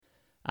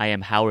I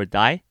am Howard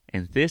Dai,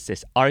 and this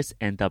is Arts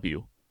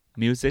NW,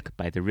 Music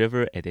by the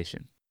River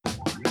edition.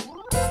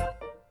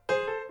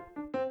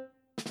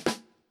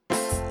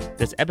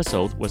 This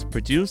episode was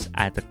produced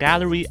at the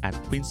Gallery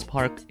at Queen's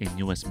Park in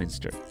New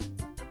Westminster.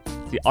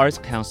 The Arts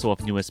Council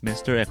of New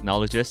Westminster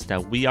acknowledges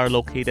that we are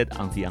located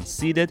on the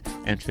unceded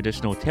and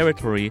traditional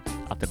territory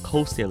of the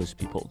Coast Salish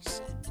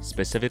peoples,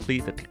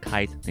 specifically the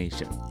Kakite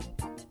Nation.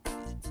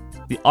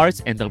 The Arts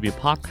NW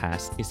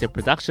podcast is a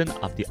production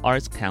of the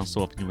Arts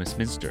Council of New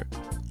Westminster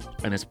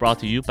and is brought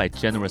to you by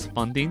generous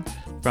funding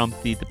from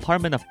the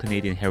Department of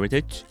Canadian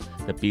Heritage,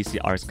 the BC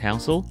Arts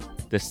Council,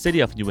 the City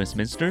of New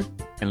Westminster,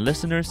 and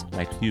listeners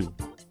like you.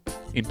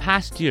 In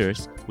past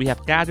years, we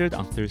have gathered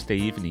on Thursday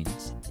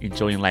evenings,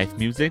 enjoying live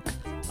music,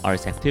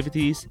 arts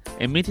activities,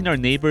 and meeting our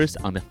neighbors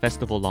on the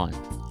festival lawn.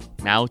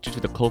 Now, due to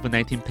the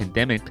COVID-19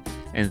 pandemic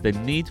and the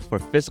need for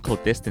physical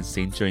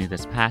distancing during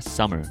this past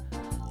summer,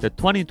 the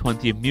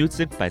 2020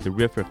 Music by the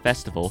River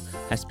Festival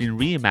has been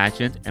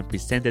reimagined and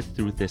presented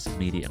through this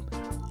medium.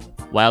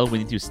 While we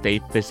need to stay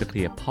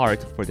physically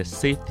apart for the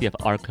safety of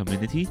our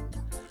community,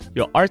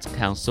 your Arts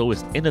Council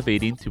is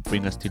innovating to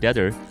bring us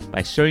together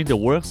by sharing the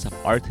works of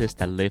artists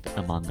that live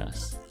among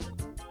us.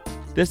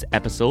 This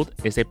episode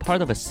is a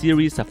part of a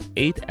series of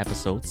 8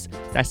 episodes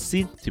that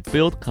seek to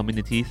build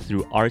community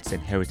through arts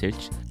and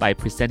heritage by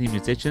presenting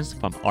musicians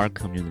from our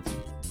community.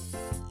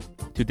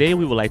 Today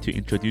we would like to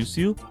introduce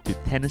you to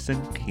Tennyson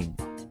King.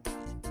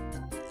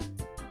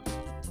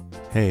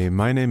 Hey,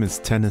 my name is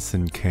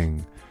Tennyson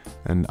King,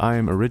 and I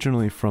am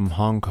originally from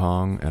Hong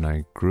Kong and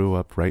I grew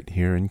up right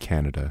here in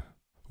Canada.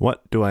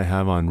 What do I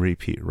have on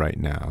repeat right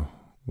now?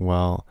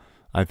 Well,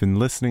 I've been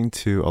listening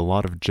to a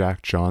lot of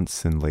Jack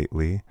Johnson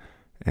lately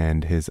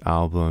and his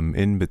album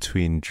In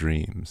Between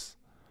Dreams.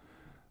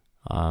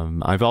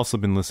 I've also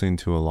been listening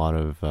to a lot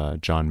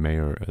of John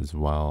Mayer as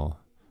well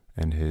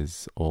and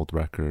his old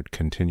record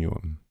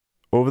Continuum.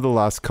 Over the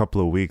last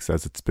couple of weeks,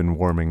 as it's been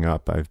warming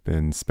up, I've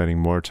been spending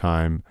more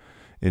time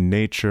in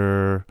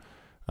nature,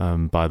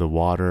 by the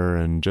water,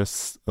 and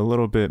just a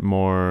little bit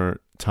more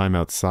time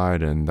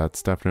outside, and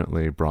that's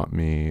definitely brought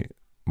me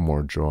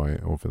more joy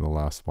over the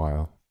last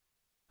while.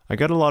 I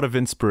get a lot of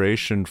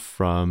inspiration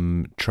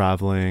from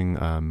traveling,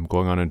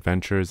 going on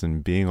adventures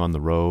and being on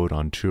the road,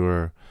 on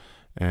tour.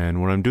 And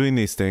when I'm doing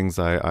these things,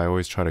 I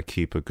always try to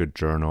keep a good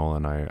journal,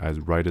 and I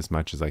write as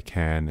much as I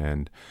can,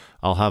 and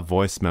I'll have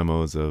voice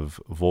memos of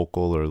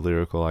vocal or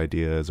lyrical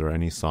ideas or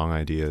any song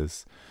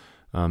ideas.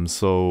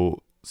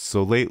 So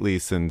lately,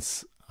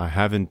 since I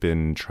haven't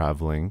been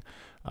traveling,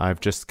 I've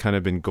just kind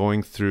of been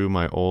going through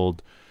my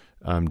old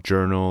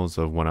journals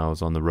of when I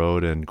was on the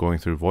road and going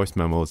through voice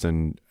memos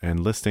and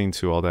listening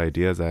to all the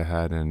ideas I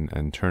had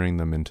and turning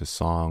them into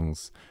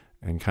songs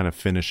and kind of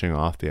finishing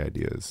off the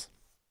ideas.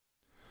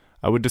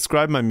 I would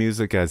describe my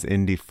music as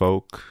indie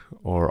folk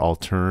or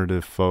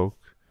alternative folk.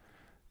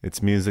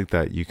 It's music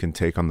that you can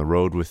take on the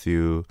road with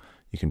you,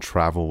 you can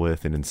travel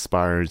with. It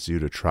inspires you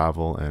to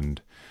travel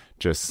and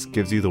just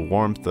gives you the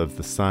warmth of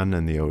the sun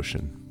and the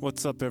ocean.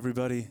 What's up,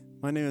 everybody?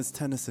 My name is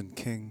Tennyson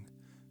King,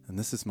 and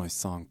this is my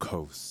song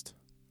Coast.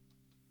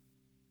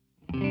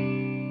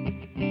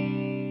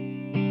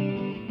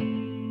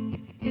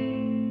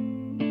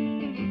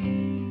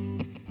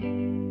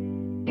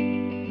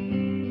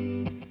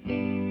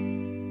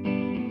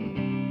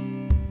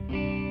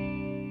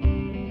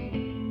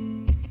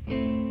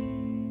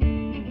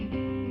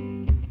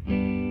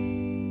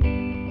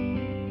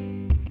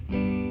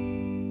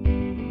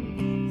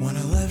 When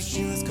I left,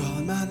 she was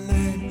calling my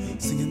name,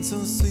 singing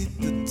so sweet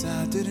the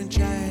tide didn't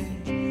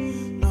change.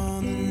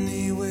 On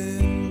the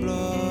wind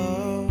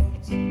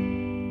blows.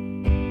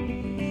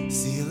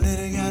 See you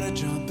later, gotta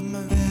jump in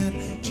my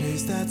van,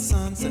 chase that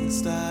sunset and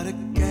start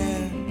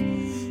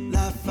again.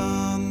 Life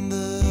on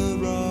the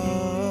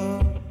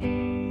road,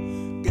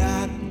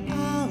 got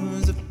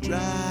hours of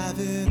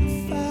driving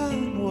to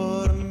find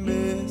what I'm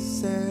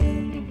missing.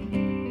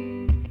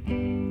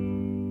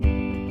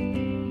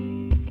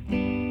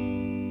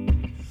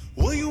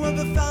 Will you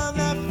ever find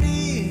that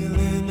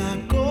feeling,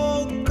 that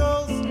Gold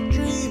Coast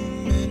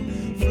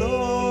dreaming,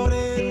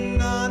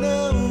 floating on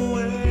a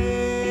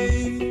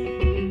wave?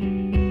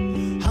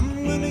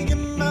 I'm gonna get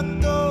my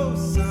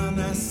dose on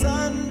that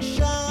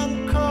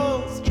sunshine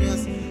coast,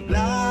 just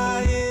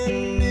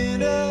lying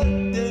in a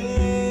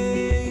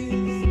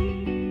daze.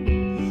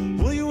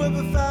 Will you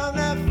ever find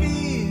that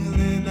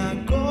feeling,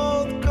 that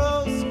Gold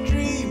Coast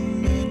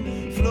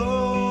dreaming,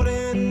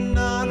 floating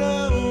on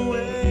a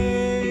wave?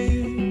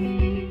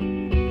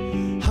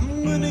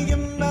 I'm gonna get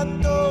my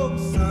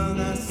dose on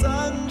that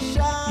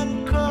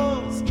sunshine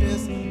coast,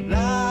 just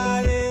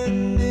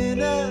lying in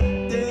a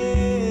daze.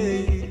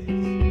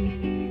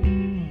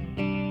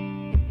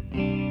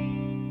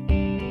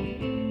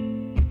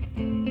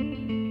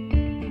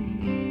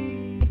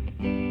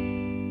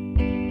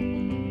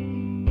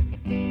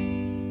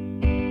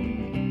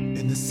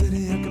 In the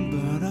city I can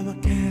burn all my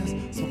cares,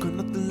 smoking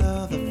up the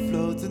love that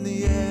floats in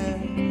the air.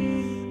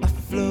 I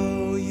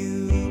flow,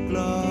 you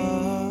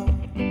glow.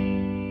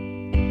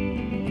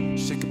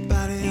 Shake your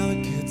body, all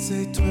the kids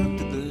say twerk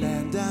to the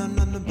land down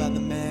under by the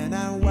man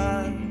I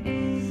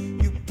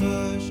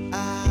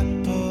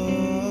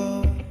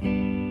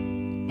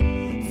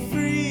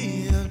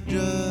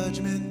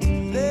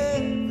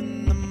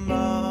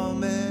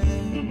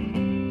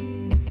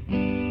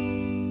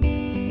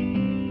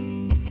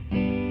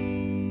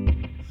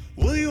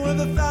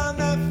ever found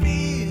that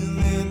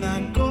feeling,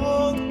 that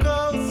Gold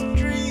Coast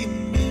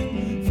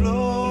dreaming,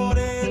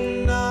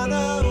 floating on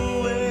a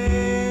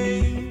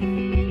wave?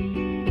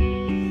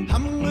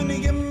 I'm gonna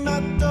get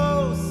my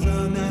dose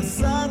on that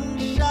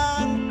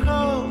sunshine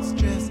coast,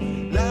 just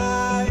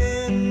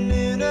lying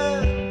in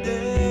a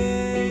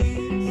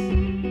daze.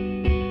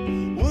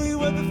 Will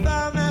you ever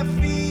find that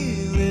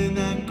feeling,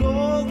 that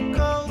Gold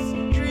Coast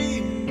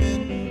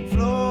dreaming,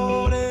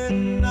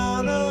 floating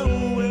on a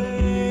wave?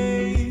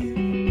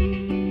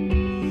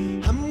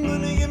 I'm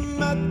gonna get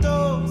my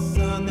dose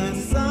on that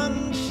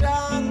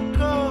sunshine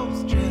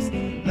coast, just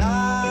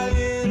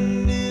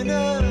lying in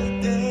a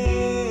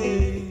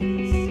daze.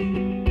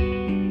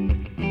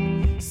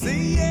 Say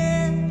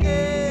yeah,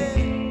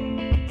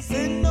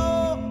 say no.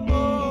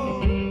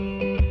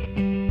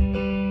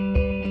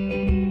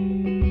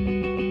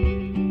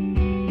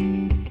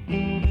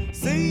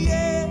 Say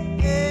yeah,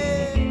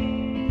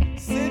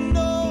 say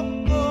no.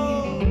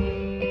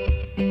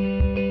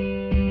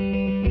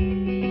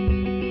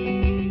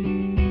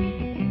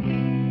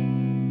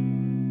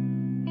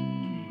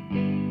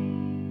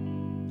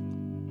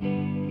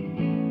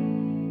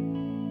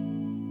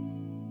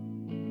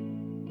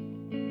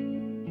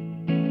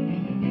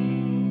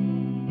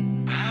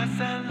 Pass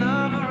that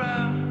love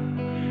around,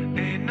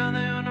 ain't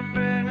nothing gonna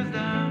bring us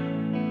down.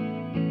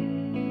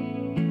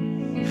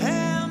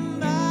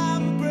 And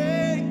I'm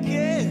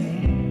breaking.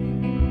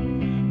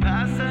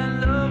 Pass that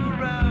love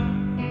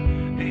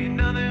around, ain't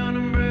nothing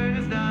gonna bring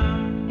us down.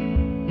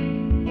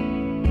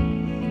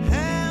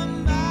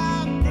 And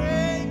I'm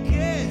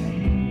breaking.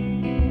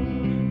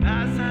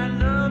 Pass that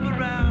love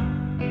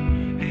around,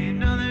 ain't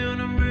nothing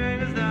gonna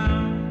bring us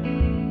down.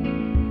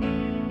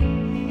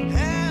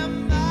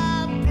 And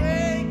I'm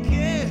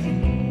breaking.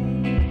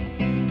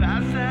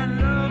 Pass that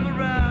love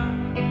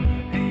around,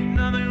 ain't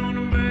nothing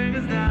gonna bring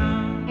us down.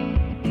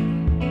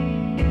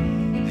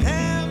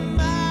 Am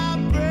I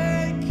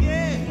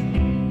breaking?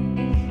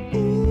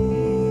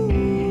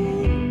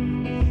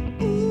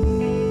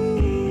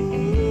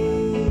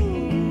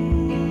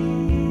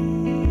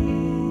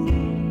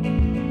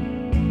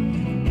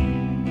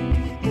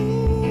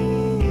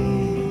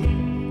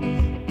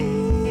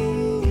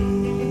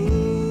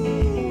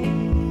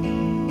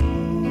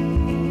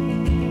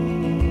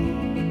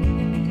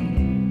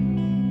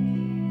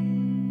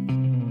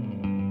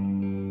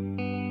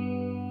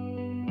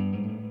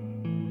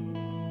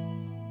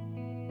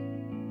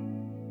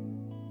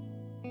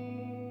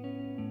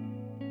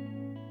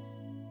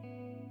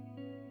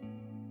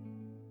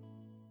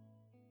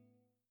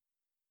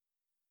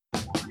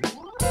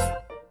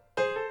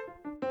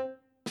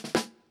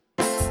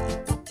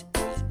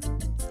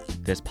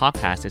 This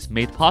podcast is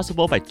made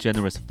possible by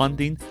generous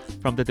funding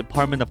from the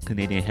Department of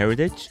Canadian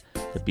Heritage,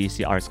 the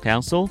BC Arts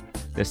Council,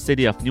 the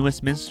City of New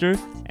Westminster,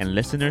 and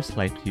listeners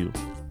like you.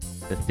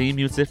 The theme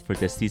music for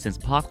this season's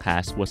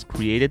podcast was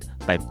created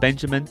by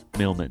Benjamin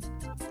Millman.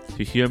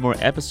 To hear more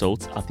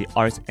episodes of the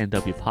Arts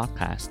NW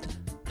podcast,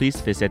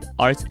 please visit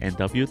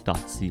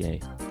artsnw.ca.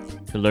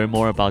 To learn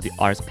more about the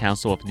Arts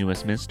Council of New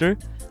Westminster,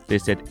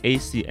 visit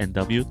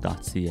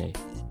acnw.ca.